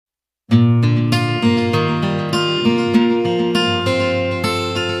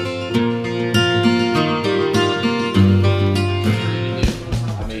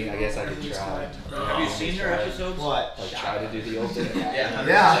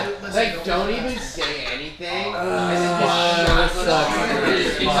Like, don't even say anything. That sucks.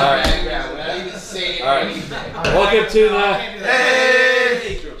 Alright. Welcome to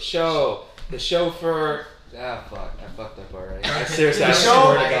the show. The show for... Ah, fuck. I fucked up already. Seriously, I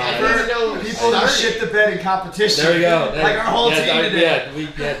swear to God. For people who shit the bed in competition. There we go. Like our whole team today. Yeah, we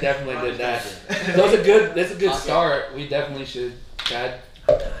definitely did that. That's a good start. We definitely should, Chad,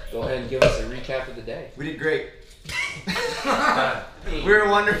 go ahead and give us a recap of the day. We did great. We were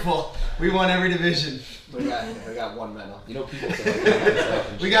wonderful. We won every division. We got one medal. You know, people say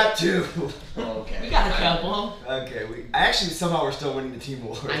we got 2. Oh, okay. We got a couple. Okay, actually somehow we're still winning the team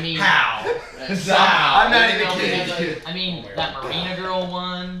award. I mean, how? Somehow. I'm not even kidding. I mean, that Marina girl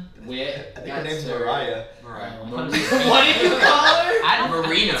won. I think her name's Mariah. What did you call her? I don't.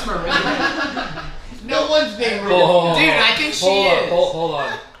 Marina. It's Marina. No one's being rude. Dude, I think she is. Hold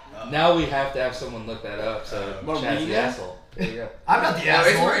on. Now we have to have someone look that up. So Chad's the asshole. There you go. I'm not the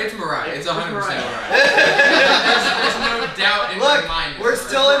asshole. It's Mariah. It's 100% Mariah. There's no doubt in my mind. We're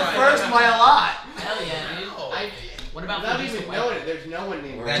still in first by a lot. Hell yeah, dude. What about Without even knowing it, there's no one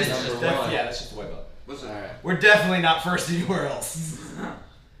named We're Marina. number one. Yeah, that's just the way about it. Listen, All right. We're definitely not first anywhere else.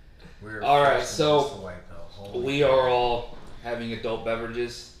 All right, so we are all having adult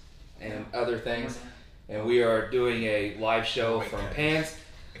beverages and other things, and we are doing a live show from Pans.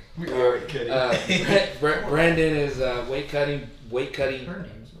 We are kidding. Brandon is weight cutting. Her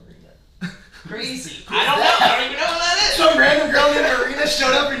name's Marina. Crazy. I don't know. I don't even know who that is. Some random girl named Marina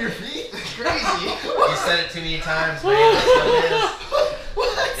showed up in your feet? Crazy. You said it too many times, man. That's what it is.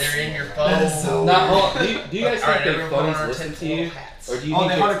 What? They're in your phone. That is so Now, weird. hold on. Do you guys think their everyone put on phones our listen to tinfoil you, hats. or do you Oh,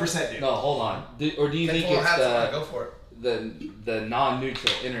 think they it's, 100% do. no? Hold on. Or do you think Tinfoil it's hats, go for it. the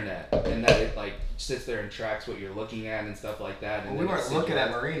non-neutral internet, and that it like sits there and tracks what you're looking at and stuff like that? And Well, we then it weren't sits looking right-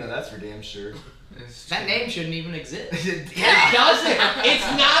 at Marina, that's for damn sure. That name shouldn't even exist. It doesn't. It's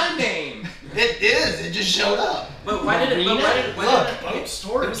not a name. It is. It just showed up. but why did it? Marina? Look,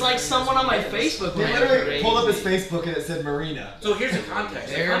 It was like someone on my Facebook. they went literally crazy. pulled up his Facebook and it said Marina. So here's the context.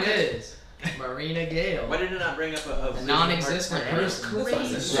 There it is. Marina Gale. Why did it not bring up a non-existent person?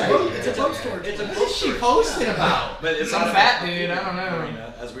 person. It's Right. a bookstore. It's a What is she posting about? But it's Some not fat about dude, I don't know.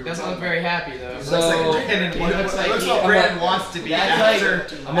 Marina, as we were Doesn't talking look very happy though. It So- looks like Brandon. It looks like looks he- what Brandon wants to be That's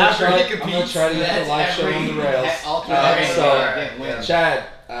after. I'm gonna After try. he I'm gonna competes. try to get the live show on the rails. So, Chad,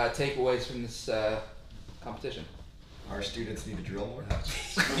 takeaways from this competition. Our students need to drill more.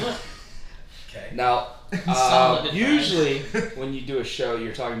 Okay. Now, Solid advice. usually when you do a show,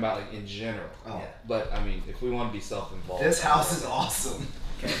 you're talking about like in general. Oh. Yeah. But I mean, if we want to be self-involved, This house is awesome.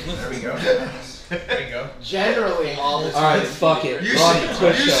 Okay. There we go. There you go. Generally, all the All right, students fuck need it. to- Ronnie,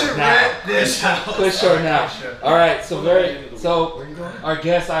 quiz You show should now. rent this house. Quiz show now. Show. All right, so our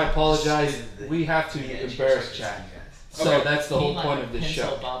guests, I apologize. We have to embarrass Chad. So that's the whole point of this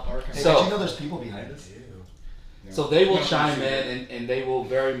show. Hey, So- did you know there's people behind us? So they will chime in and they will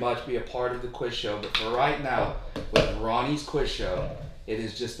very much be a part of the quiz show. But for right now, with Ronnie's quiz show, it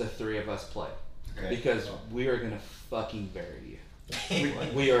is just the 3 of us play. Okay. Because we are going to fucking bury you.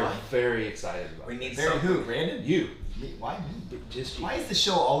 We are very excited about We it. need Very some. who? Brandon? You. Me? Why me? Just you. Why is the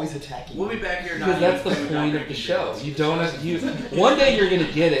show always attacking We'll me? be back here. Because that's the point of the show. You don't have, you. One day you're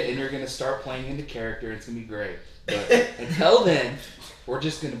gonna get it, and you're gonna start playing into character. It's gonna be great. But until then, we're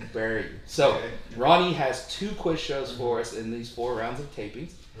just gonna bury you. So Okay. Ronnie has 2 quiz shows for us in these 4 rounds of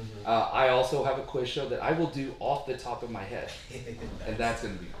tapings. I also have a quiz show that I will do off the top of my head, and that's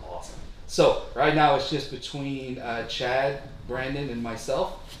gonna be awesome. So right now it's just between Chad, Brandon, and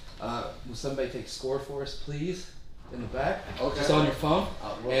myself. Will somebody take score for us, please? In the back, just on your phone,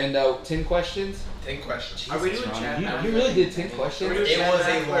 and 10 questions. 10 questions. Are we doing Ronnie, chat? you really did 10 questions. It was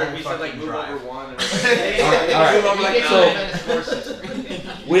a long we said like fucking move drive. over one. All right. So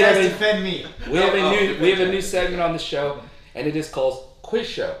we You have guys a defend me. we have a new segment on the show, and it is called Quiz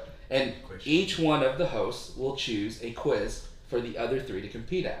Show. And each one of the hosts will choose a quiz for the other 3 to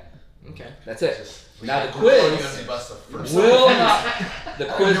compete at. Okay. That's it. We Now the got- quiz we're gonna bust the first will one.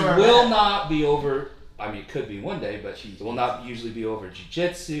 not will not be over. I mean, it could be one day, but it will not usually be over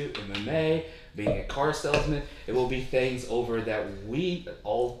jiu-jitsu, MMA, being a car salesman. It will be things over that we,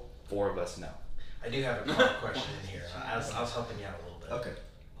 all 4 of us, know. I do have a car question in here. I was helping you out a little bit.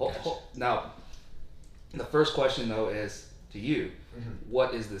 Okay. Now, the first question, though, is to you.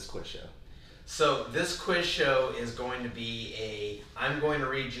 What is this quiz show? So this quiz show is going to be I'm going to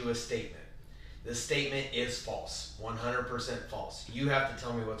read you a statement. This statement is false, 100% false. You have to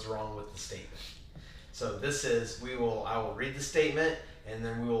tell me what's wrong with the statement. So this is, I will read the statement, and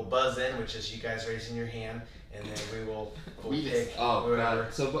then we will buzz in, which is you guys raising your hand, and then we'll pick Oh, whatever.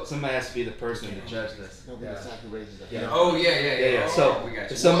 God. So somebody has to be the person to judge this. Nobody Yeah. exactly raises their Yeah. hand. Oh yeah. Yeah. Oh, So we got you.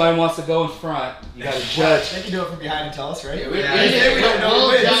 if somebody wants to go in front, you got to judge. They can do it from behind and tell us, right? Yeah, we don't know.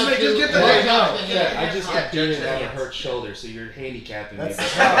 Wait, just get the We'll hand. judge the Yeah, hand. I just Yeah, got beat judge the on a hands. hurt shoulder, so you're handicapping me. That's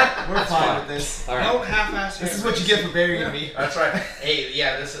but- we're That's fine fine. with this. All right. Don't half-ass This is what you get for burying me. That's right. Hey,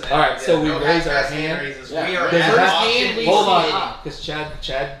 yeah, this is. All right, so we no raise our half-ass hand. raises. Yeah. We are Does it at have- option B. Hold on, because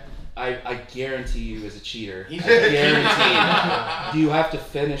Chad, I guarantee you is a cheater. I He's- guarantee you. Do you have to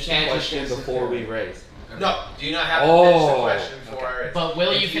finish the Chad just question thinks before it's we raise? No, do you not have to finish the Oh, question before I raise? But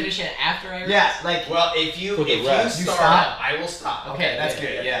will If you finish it after I raise? Yeah, like Well, if you For the rest. You start, stop? I will stop. Okay, that's yeah,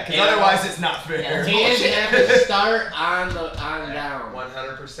 good. Yeah, because And otherwise it's not fair. Yeah. Hands have to start on down.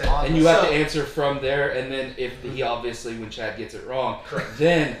 100%. And you have So- to answer from there, and then if he obviously, when Chad gets it wrong, Correct.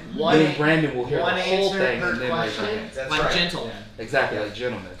 then One- me and Brandon will hear the one whole answer thing per and then raise our question? hands. That's Like right. gentlemen. Exactly, like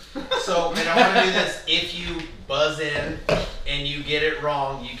gentlemen. So, and I want to do this. If you buzz in and you get it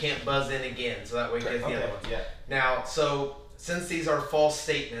wrong, you can't buzz in again. So that way you get the Okay, other one. yeah. Now, so since these are false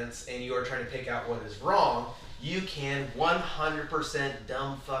statements and you are trying to pick out what is wrong, you can 100%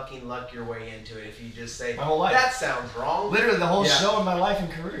 dumb fucking luck your way into it if you just say, My whole life. that sounds wrong. Literally the whole Yeah. show in my life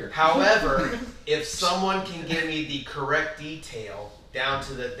and career. However, if someone can give me the correct detail down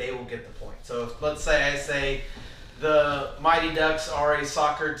to that, they will get the point. So if, let's say I say the Mighty Ducks are a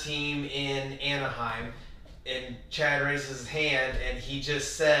soccer team in Anaheim, and Chad raises his hand and he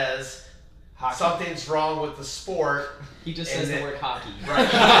just says Hockey. something's wrong with the sport. He just And says the then- word hockey. Right.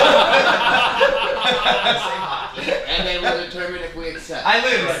 I say hockey. And then we'll determine if we accept. I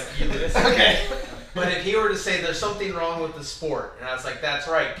lose. Right, you lose. Okay. But if he were to say there's something wrong with the sport, and I was like, that's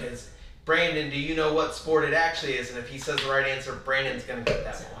right, because Brandon, do you know what sport it actually is? And if he says the right answer, Brandon's going to get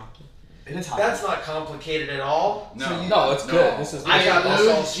that one. It is hockey. That's not complicated at all. No. No, it's good. This is I got this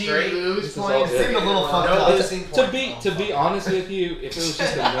all lose, G straight. lose This is all points. good. Seemed a little fucked No up. losing points. To be honest with you, if it was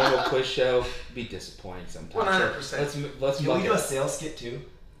just a normal quiz show, it'd be disappointing sometimes. 100%. Let's Can muck we do a it. sales skit too?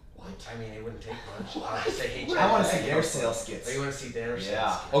 I mean, it wouldn't take much. I'll just say, hey, I want to Chad, see their sales skits. Oh, you want to see their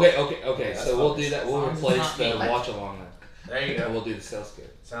Yeah. Okay. That's So we'll focused. do that. We'll As long as it's replace not the me. watch along then. There you And go. we'll do the sales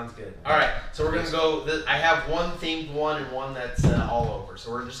kit. Sounds good. All right, so we're gonna go. I have one themed one and one that's all over.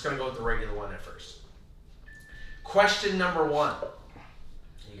 So we're just gonna go with the regular one at first. Question number 1.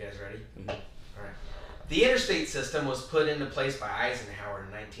 You guys ready? Mhm. All right. The interstate system was put into place by Eisenhower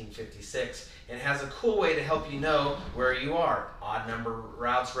in 1956 and has a cool way to help you know where you are. Odd number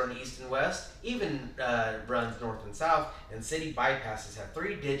routes run east and west, even runs north and south, and city bypasses have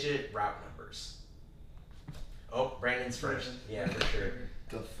 3-digit route numbers. Oh, Brandon's first. Yeah, for sure.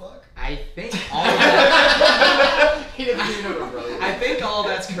 The fuck? I think all of that, He doesn't even know what brother is. I think all of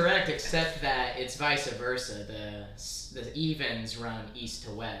that's correct, except that it's vice versa. The evens run east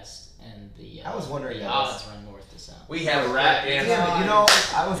to west, and the I was wondering the that odds run north to south. We have a Correct. correct Damn answer. it, you know,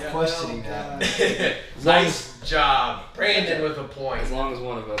 I was Yeah, questioning no, that. Nice job. Brandon with a point. As long as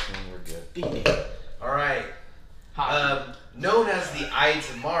one of us won, we're good. All right. Hockey. Known as the Ides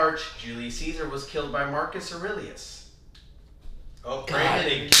of March, Julius Caesar was killed by Marcus Aurelius. Oh,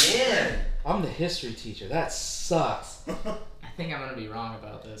 Brandon again. I'm the history teacher. That sucks. I think I'm gonna be wrong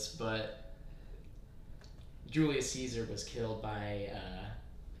about this, but Julius Caesar was killed by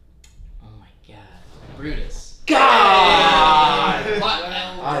oh my god, Brutus. God! What?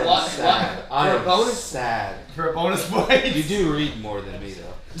 I am What? sad. I For a am bonus? sad. For a bonus point. You do read more than me,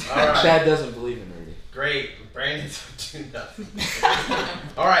 though. All right. Chad doesn't believe in reading. Great. Brandon's up to nothing.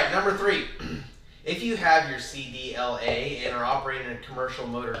 All right, number 3. If you have your CDLA and are operating a commercial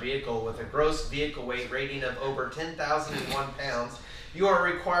motor vehicle with a gross vehicle weight rating of over 10,001 pounds, you are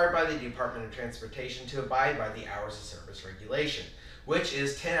required by the Department of Transportation to abide by the hours of service regulation, which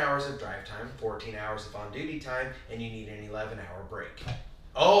is 10 hours of drive time, 14 hours of on-duty time, and you need an 11-hour break.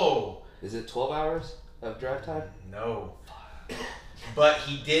 Oh, Is it 12 hours of drive time? no. But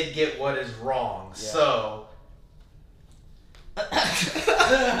he did get what is wrong, so...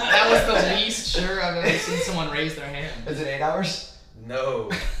 That was the least sure I've ever seen someone raise their hand. Is it 8 hours? No.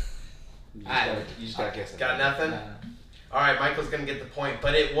 You just gotta guess it. Got nothing? No. All right, Michael's gonna get the point,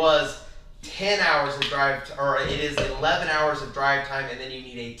 but it was 10 hours of or it is 11 hours of drive time, and then you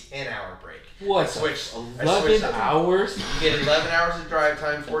need a 10-hour break. What? I switched 11 it. hours? You get 11 hours of drive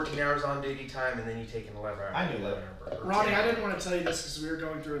time, 14 hours on duty time, and then you take an 11-hour. I knew that. 11-hour break. Ronnie, I didn't want to tell you this because we were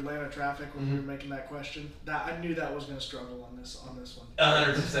going through Atlanta traffic when we were making that question. That I knew that was going to struggle on this one.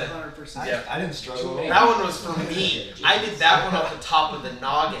 100%. 100%. Yeah. I didn't struggle. That one was for me. I did that one off the top of the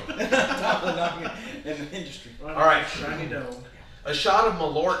noggin. in the industry. All right. Shiny dome. A shot of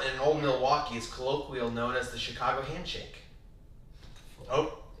Malort in Old Milwaukee is colloquially known as the Chicago handshake.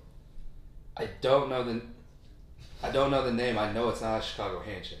 Oh, I don't know the name. I know it's not a Chicago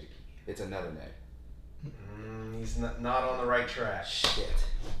handshake. It's another name. he's not on the right track. Shit.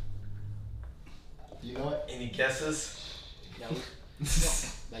 You know it? Any guesses? No.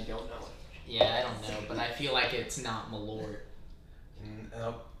 I don't know. Yeah, I don't know, but I feel like it's not Malort.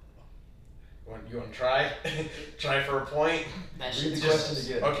 Nope. You want to try? Try for a point? That Read shit's the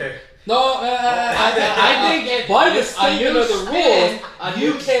question again. Okay. No, I think by the statement of the rules,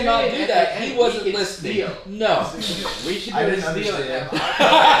 you cannot do that. He wasn't listening. No. We should I do didn't a steal. understand.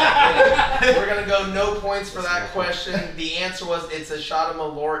 We're going to go no points for that question. The answer was it's a shot of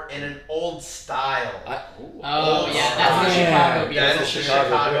Malort in an old style. Oh, yeah, that's the Chicago beer. That is That's the a Chicago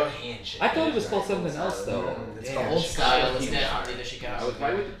Chicago handshake. I thought it was called something else though. It's The called old style is Chicago definitely the I Chicago was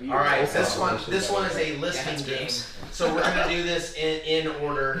right beer. with the beer. All right, Also, this one is a Yeah, listing that's game. gross. So we're gonna do this in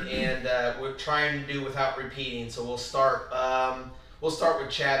order, and we're trying to do without repeating. So we'll start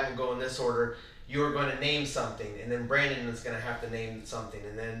with Chad. We'll go in this order. You are going to name something, and then Brandon is going to have to name something,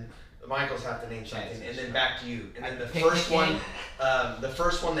 and then Michael's have to name something, and then back to you. And then the first one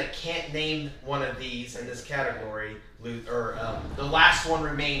that can't name one of these in this category, the last one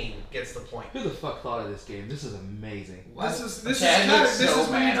remaining gets the point. Who the fuck thought of this game? This is amazing. This is Chad kind of looks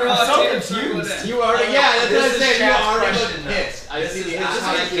so when you mad. draw I'm so a tape and circle it confused. in. You already, yeah, that's what This I'm is saying. You Chad's already question, look though. pissed. I This see is the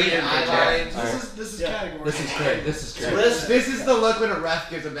how eyes you in get your it, eyes. Chad. This is Yeah. category. This is great. This is great. This is the look when a ref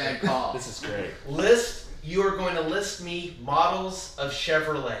gives a bad call. This is great. You are going to list me models of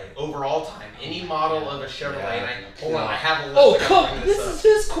Chevrolet over all time. Any model of a Chevrolet. Yeah. And hold on, I have a list. Oh I gotta come! bring This up. is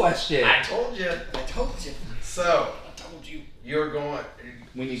his question. I told you. I told you. So I told you. you're going.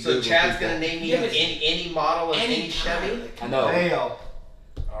 When you So Google Chad's people. gonna name me Give us any model of any Chevy. I know. Damn.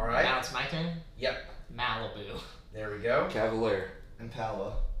 All right. Now it's my turn? Yep. Malibu. There we go. Cavalier.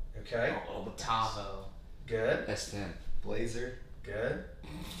 Impala. Okay. Oh, the Tahoe. Good. S10. Blazer. Good.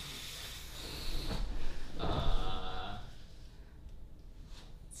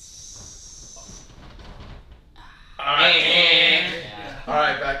 All right. Yeah. All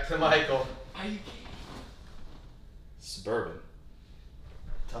right. Back to Michael. Suburban.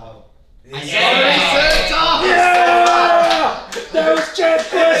 Tahoe. He Yeah. said Tahoe. Yeah! That was Chad's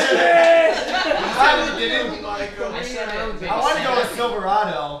question! How did you, Michael? I said it. I want to go with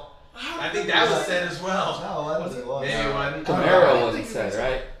Silverado. I think that was said as well. No, that wasn't one. Maybe it wasn't. Camaro wasn't said,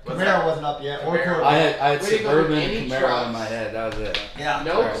 right? Camaro wasn't up yet. Or Camaro. Corvette. I had Where do you go Suburban with and any Camaro trucks? in my head. That was it. Yeah.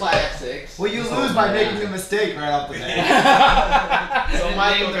 No Alright. classics. Well, you lose by making a mistake right off the bat. So And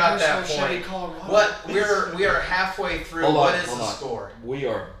Michael name the got that personal Chevy point. Colorado. What we are halfway through. Hold on, What is hold the on. score? We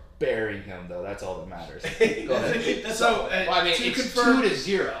are burying him, though. That's all that matters. Go ahead. So, Well, I mean, to it's confirm,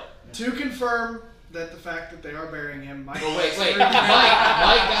 2-0. to confirm that the fact that they are burying him, Michael Well, wait, has wait. three. Mike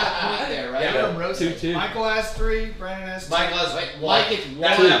got a point there, right? Yeah. 2-2. Michael has 3. Brandon has 2. Michael has Wait, one. Mike gets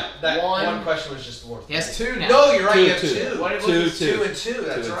That one. one question was just worth. He has 2 now. No, you're right. You have 2-2. two. What it was Two, was two. 2 and 2.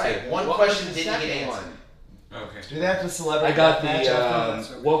 That's 2 and right. 2. One What was question the didn't get second answered. one? Okay. Do they have to celebrate I got that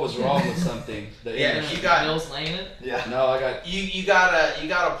matchup? the, what was wrong with something. The Yeah, English- you got Mills laying it? Yeah. No, I got, you got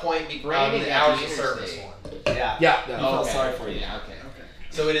a point on Brandon the got hours the of service interstate. one. Yeah. yeah. I no. felt Okay. sorry for you. Yeah, okay. Okay.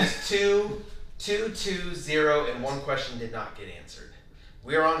 So it is 2-2-0, and one question did not get answered.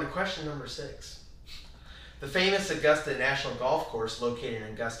 We are on to question number 6. The famous Augusta National Golf Course, located in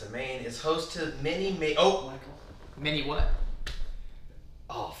Augusta, Maine, is host to many. Michael. Mini what?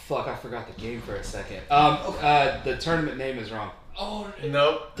 Oh, fuck, I forgot the game for a second. The tournament name is wrong. Oh,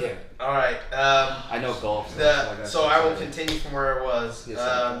 Nope. Damn it. All right. I know golf. So I will continue from where I was. Yes,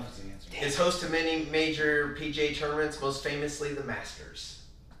 sir. Is host to many major PGA tournaments, most famously the Masters.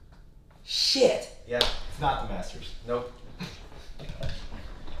 Shit. Yep. It's not the Masters. Nope.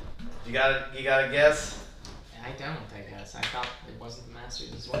 You got a guess? I don't, I guess. I thought it wasn't the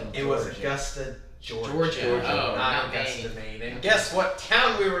Masters as well. It was Augusta, Georgia. Georgia. Oh, not not Augusta, Maine. Maine. And guess what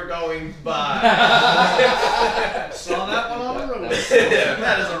town we were going by? Saw that one on the road.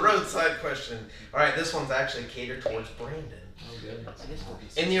 That is a roadside question. All right, this one's actually catered towards Brandon. Oh,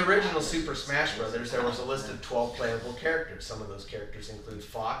 goodness. In the original Super Smash Bros., there was a list of 12 playable characters. Some of those characters include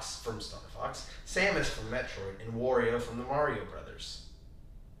Fox from Star Fox, Samus from Metroid, and Wario from the Mario Brothers.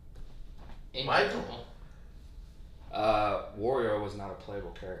 Michael? Wario was not a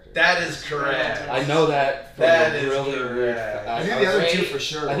playable character. That is correct. I know that from That a is really weird. correct. I think the other two for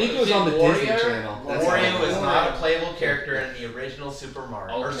sure. I think it was Was on the it Disney Warrior? Channel. That's Wario all I is know. not a playable character in the original Super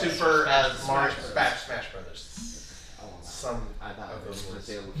Mario or Okay. Super Mario Smash Smash Brothers. Some I thought of it was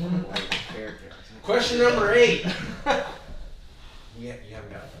those going to words. say a little character. Question number 8. You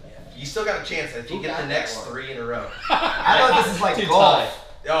haven't got one yet. You still got a chance if you Who get got the that next one? 3 in a row. I thought this is like Too golf.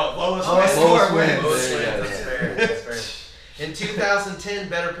 Oh, lowest Lowest wins. score wins. Lowest Yeah, wins. yeah, That's yeah. fair. That's fair. In 2010,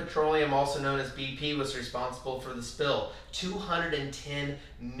 Better Petroleum, also known as BP, was responsible for the spill. 210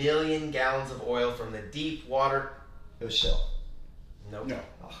 million gallons of oil from the deep water. It was Shell. Nope. No.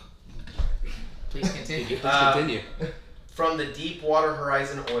 Please continue. Please continue. From the Deepwater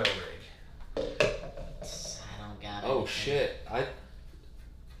Horizon oil rig. I don't got it. Oh shit! I'm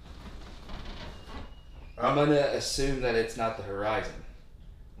gonna assume that it's not the Horizon.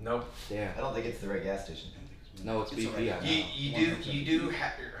 Nope. Damn. I don't think it's the right gas station. No, it's BP. I know. You do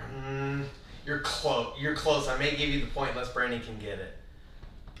have. You're close. You're close. I may give you the point unless Brandon can get it.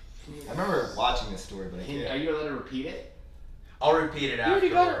 I remember watching this story, but I Are can't. you allowed to repeat it? I'll repeat it You afterwards. already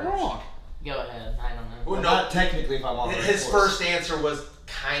got it wrong. Go ahead. I don't know. Well, Well, no. not technically if I'm on the right His course. first answer was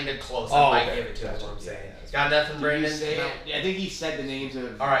kind of close. Oh, I might okay. give it to him. Is what I'm Gotcha. saying. Yeah, yeah, Got nothing, Did Brandon? you say it? I think he said the names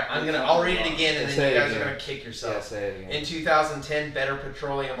of. All right, I'll read it again, and Say then you it guys are again. gonna kick Yeah, yourself. say it again. In 2010, Better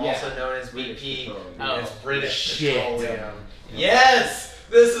Petroleum, Yeah. also known as British BP, Petroleum. Oh. is British Shit. Petroleum. Yes,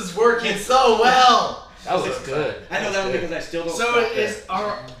 this is working so well. That was good. I know that one because I still don't. So stop is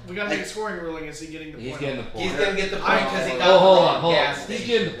we gotta make a scoring ruling? Is he getting the He's point? getting the point. He's gonna get the point because he got Oh, hold the on, wrong hold on. gas He's station.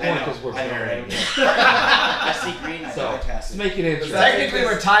 getting the I point know, because we're I know, pairing. right? I see green. So, let's fantastic. make it interesting. Technically,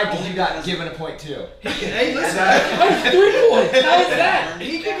 we're tied because you got given a point too. Hey, listen. That was 3 points. How is that?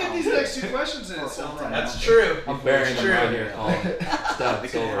 He can get these next 2 questions in itself. That's true. I'm burying It's them true. right here, Colin. It's done.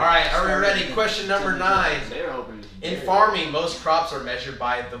 It's over. All right, are we ready? Question number 9. They're hoping. In farming, most crops are measured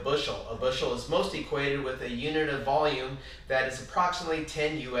by the bushel. A bushel is most equated with a unit of volume that is approximately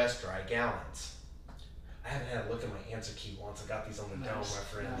 10 U.S. dry gallons. I haven't had a look at my answer key once. I got these on the dome, my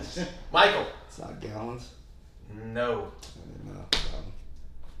friends. Michael. It's not gallons. No. No.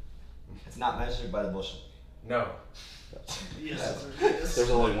 It's not measured by the bushel. No. Yes. There's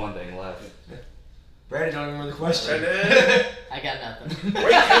only one thing left. Brandon, don't remember the question. Brandon. I got nothing.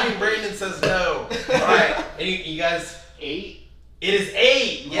 Brandon says no. All right. And you guys. 8. It is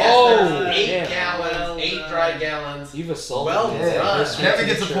 8. Yes, Oh, there's 8 damn. gallons. Well 8 done. dry gallons. You've assaulted Well me. done. History Kevin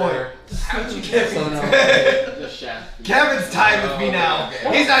gets a teacher. point. How'd you get So no. The chef. Kevin's tied with me now.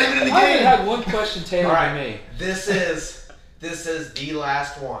 He's not even in the I haven't game. had one question tailored All to right. me. This is the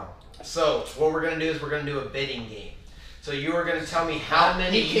last one. So what we're gonna do is we're gonna do a bidding game. So you are gonna tell me how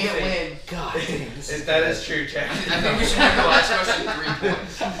many He you can't think. win. God damn. That is true, Jack. I think we should make the last question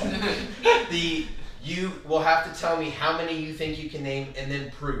 3 points. You will have to tell me how many you think you can name and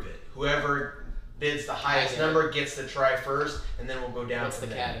then prove it. Whoever bids the highest Okay. number gets to try first, and then we'll go down What's from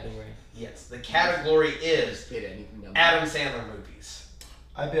the there. category? Yes, the category is Bid any number. Adam Sandler movies.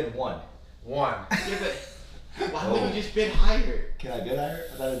 I bid 1. 1. Yeah, but why would you just bid higher? Can I bid higher?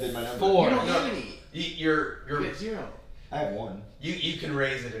 I thought I bid my number. 4. You don't have any. You're You get 0. I have 1. you can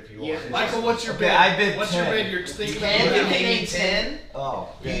raise it if you Yeah. want. Michael, what's your Okay, bid? I bid What's 10. your bid? You're thinking You about can it? name me 10. Oh,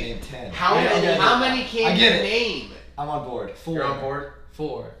 you You- named 10. How Yeah, many? okay. How many I can get you it. name? I'm on board. 4. You're on board.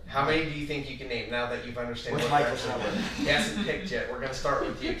 4. How many do you think you can name now that you've understood What's what Michael's direction number? He hasn't picked yet. We're gonna start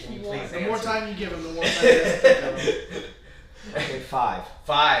with you. Can you please The answer? more time you give him, the more time he has to think of it. Okay, 5.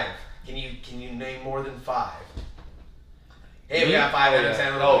 5. Can you name more than 5? Hey, we Me? got 5. Oh, Adam yeah.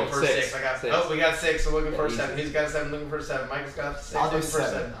 Sandler Oh, looking for 6. 6. I got 6. Oh, we got 6. So looking for Yeah, 7. easy. Who's got a 7? Looking for a 7. Michael's got 6. I'll do looking for a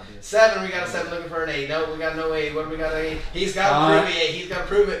 7. 7. We got a 7 looking for an 8. No, we got no 8. What do we got? 8. He's got to 9. prove it. He's got to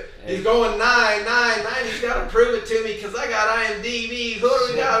prove it. He's 8. going 9. He's got to prove it to me because I got IMDb. Who do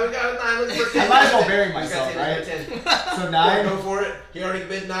we got? We got a 9 looking for 10. I might as well bury He's got myself, 10, right? he's got 10. So Go 9. for it. He already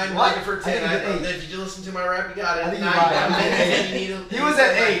bid 9. What? Looking for I 10. think he bid 8. If you listen to my rap, you got it. I think 9. you lied. got I a think 10. he- You need a- he was at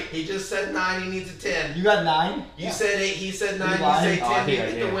said 8. 9. He just said 9. He needs a 10. You got 9? You said 8. He said 9. You lied. say 10. Oh, You yeah,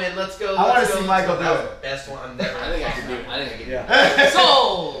 get yeah. the win. Let's go. I wanna let's go, see let's Michael go. do That was it. the best one I've never I think I can do it. I think I can do it.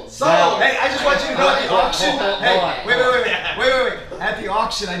 Sold! So, Hey, I just want you to know at the Hold on, auction. hold on, Hey, hold on. wait. At the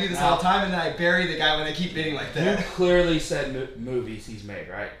auction, I do this all the time, and then I bury the guy when they keep bidding like You that. clearly said movies he's made,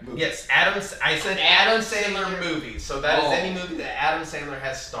 right? yes, I said Adam Sandler movies. So that is any movie that Adam Sandler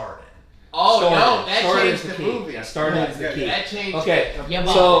has starred in. Oh Started. no, that Started changed is the the key. movie. Yeah, started is the key. That changed. Okay, Yeah,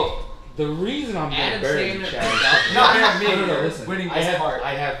 so the reason I'm going to Adam bury Sandler the put out- chat. Not me. No, listen. Winning I this have, part.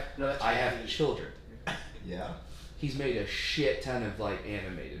 I have, No, that's I have children. Yeah. He's made a shit ton of like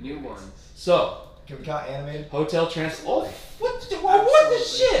animated New movies. ones. So Can we count animated? Hotel Trans. Oh, what the You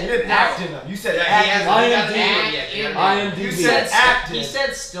shit? didn't act in them. You said Yeah, he act has. in I he them. am got doing- an name yet. He got an name. IMDb. You said acted. He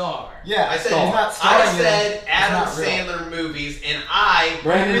said star. Yeah, I said- he's not I starring in them. said It's Adam not real. Sandler movies, and I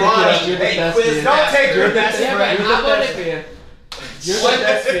Brandon, run you're the a best quiz man. Don't master. take You're your the best best friend. You're How the about best if- man. You're the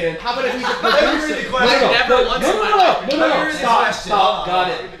best man. How about if he's a Let me producer? read the No, question. no, never no, once no, in my no, life. no, no, Here's the stop, question. stop, Hold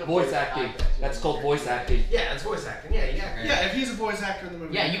got on. it. Voice acting. That's called voice acting. Yeah, it's voice acting. Yeah, yeah. Yeah, if he's a voice actor in the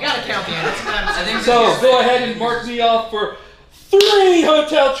movie. Yeah, you gotta count the That's animals. Adam I think Sandler. So go ahead and mark me off for 3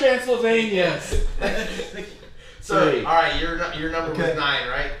 Hotel Transylvanias. So So, 3. all right, your number Okay. was 9,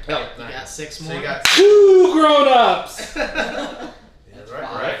 right? Yep. You got 6 So more. you got 2 grown-ups. that's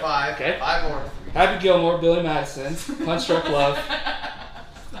right. 5. Okay. 5 more. Happy Gilmore, Billy Madison, Punch Drunk Love.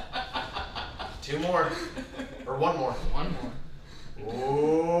 2 more. Or 1 more. 1 more.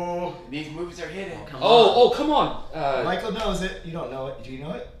 Ooh. These movies are hidden. Oh, come on. Michael knows it. You don't know it. Do you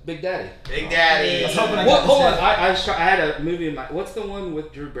know it? Big Daddy. Big Daddy. I was hoping I What? got Hold on. this I had a movie in my. What's the one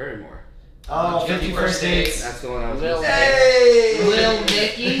with Drew Barrymore? Oh, 50 50 First First Dates. That's the one I was. Lil missing. Hey! Lil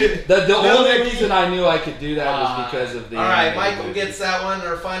Nicky. The Lil only Nicky. reason I knew I could do that was because of the. All right, animated Michael movie. gets that one.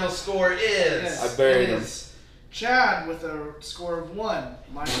 Our final score is. Yes. I buried It him. is Chad with a score of 1,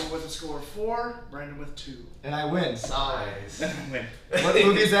 Michael with a score of 4, Brandon with 2. And I win. Nice. What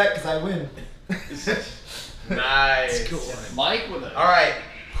movie is that? Because I win. Nice. Mike with a. All right,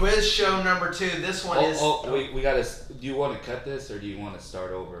 quiz show number 2. This one is. We gotta. Do you want to cut this or do you want to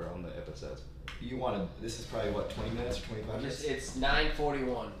start over on the episodes? You want to? This is probably what 20 minutes or 25 minutes. It's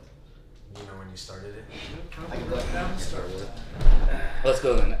 9:41. You know when you started it? I can Right down the start Start time. Let's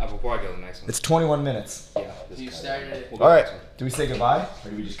go then. Before I go to the next one. It's 21 minutes. Yeah. this You guy. started it. We'll go All to right. the next one. Do we say goodbye or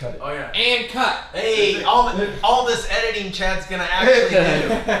do we just cut it? Oh yeah. And cut. Hey, all this editing Chad's gonna actually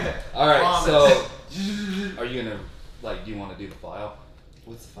do. All right. Promise. So, are you gonna do you want to do the file?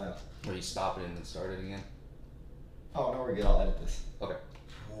 What's the file? Or you stop it and then start it again? Oh, no, we're good. I'll edit this. Okay.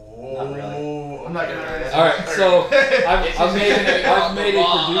 Not really. I'm not gonna edit it. All right. So It's I've made just gonna be called a the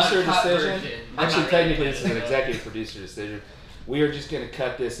raw, producer uncut decision. version. Actually, Not technically, really. this is an executive producer decision. We are just gonna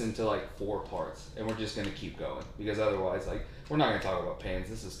cut this into 4 parts, and we're just gonna keep going because otherwise, we're not gonna talk about pains.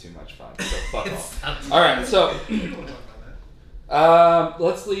 This is too much fun. So fuck off. All right. So You don't want to talk about that.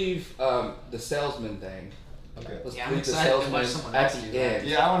 let's leave the salesman thing. Okay. Let's Yeah, I'm leave the excited to watch salesman someone at else the do that. end.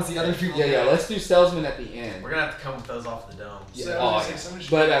 Yeah, I want to see other people. Yeah, do yeah. it. Let's do salesman at the end. We're gonna have to come with those off the dome. Yeah. So, Oh, say yeah. somebody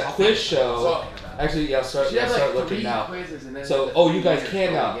should- But a quiz show. So- Actually, yeah. Start She has start like looking 3 now. quizzes and then So, the you guys 3 can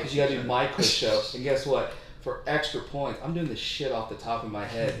years now before we because get you gotta to do my quiz show. And guess what? For extra points, I'm doing this shit off the top of my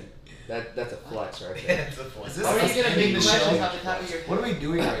head. That's a flex right there. It's a fun. Is this How are you gonna ending make the questions show? off the top of your head? What are we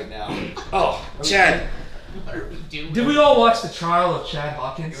doing right now? Oh, Chad. What are we doing? Did we all watch the trial of Chad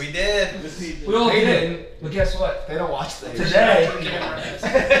Hawkins? We did. We all They did. didn't. But guess what? They don't watch the Today,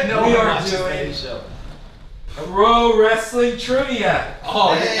 no we one are watches doing- the show. pro wrestling trivia.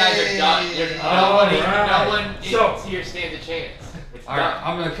 Oh, you guys are done. Alright. No one So- here stands a chance. It's All right, done.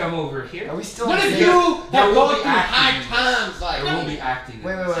 I'm gonna come over here. Are we still? None on of the you There have will gone be through high acting. times like There will be acting.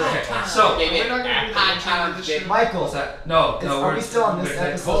 Wait, in wait, this. wait, wait. Okay, so Okay, We're not gonna do high that. times, baby. Michael, what's that? No, no. are we still on this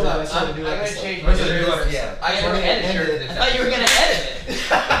episode? Hold or up, are we starting I'm to do gonna episode? change We're it. gonna do it. Yeah. I gotta edit your. Ended it. I thought you were gonna edit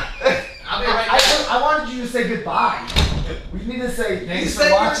it. I'll be right back. I wanted you to say goodbye. We need to say thanks said for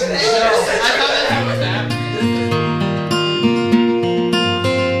you were watching the gonna show. edit it. I thought that's what was happening.